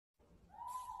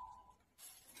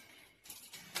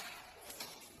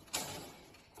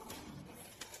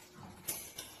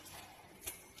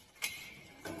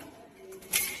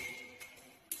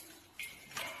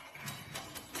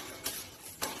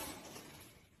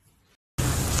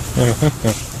My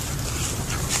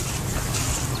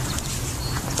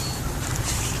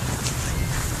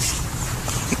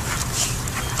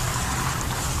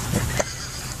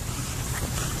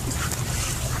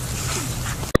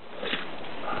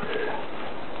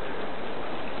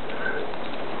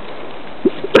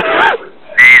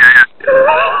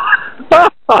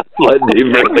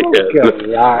neighbor again.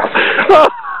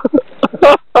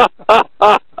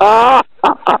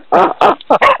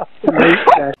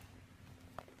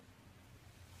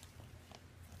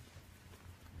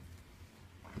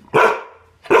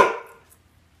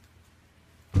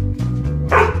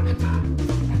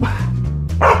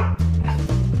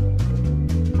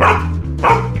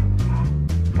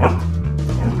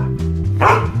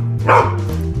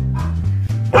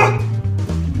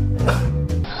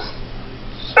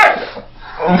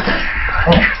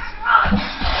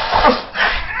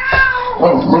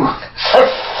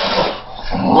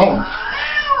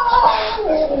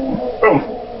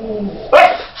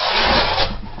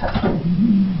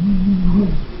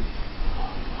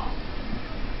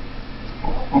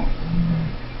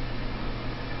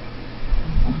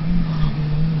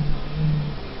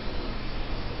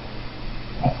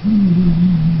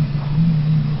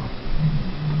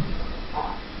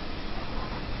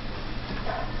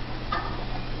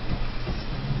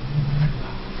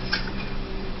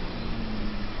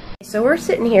 So we're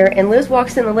sitting here and Liz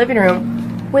walks in the living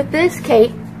room with this.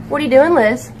 Kate, what are you doing,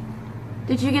 Liz?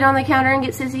 Did you get on the counter and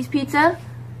get Sissy's pizza?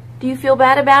 Do you feel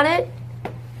bad about it?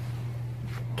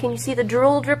 Can you see the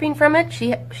drool dripping from it?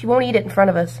 She won't eat it in front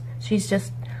of us. She's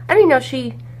just, I don't even know if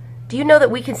she, do you know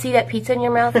that we can see that pizza in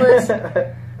your mouth, Liz?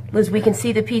 Liz, we can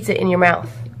see the pizza in your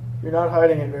mouth. You're not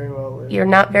hiding it very well, Liz. You're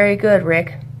not very good,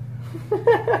 Rick.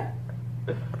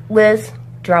 Liz,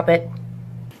 drop it.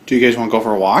 Do you guys want to go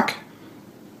for a walk?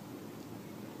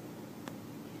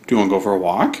 Do you want to go for a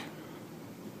walk?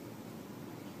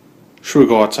 Should we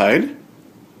go outside?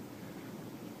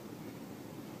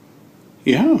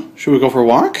 Yeah. Should we go for a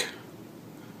walk?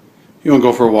 You want to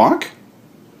go for a walk?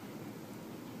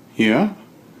 Yeah.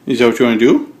 Is that what you want to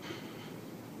do?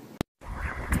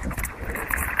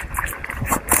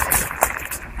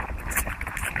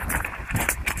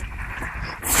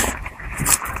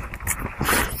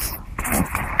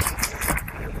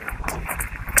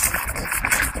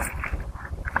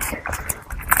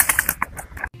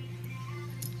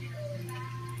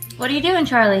 What are you doing,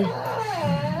 Charlie?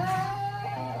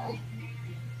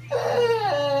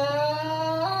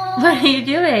 What are you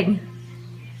doing?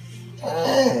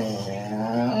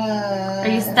 Are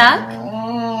you stuck?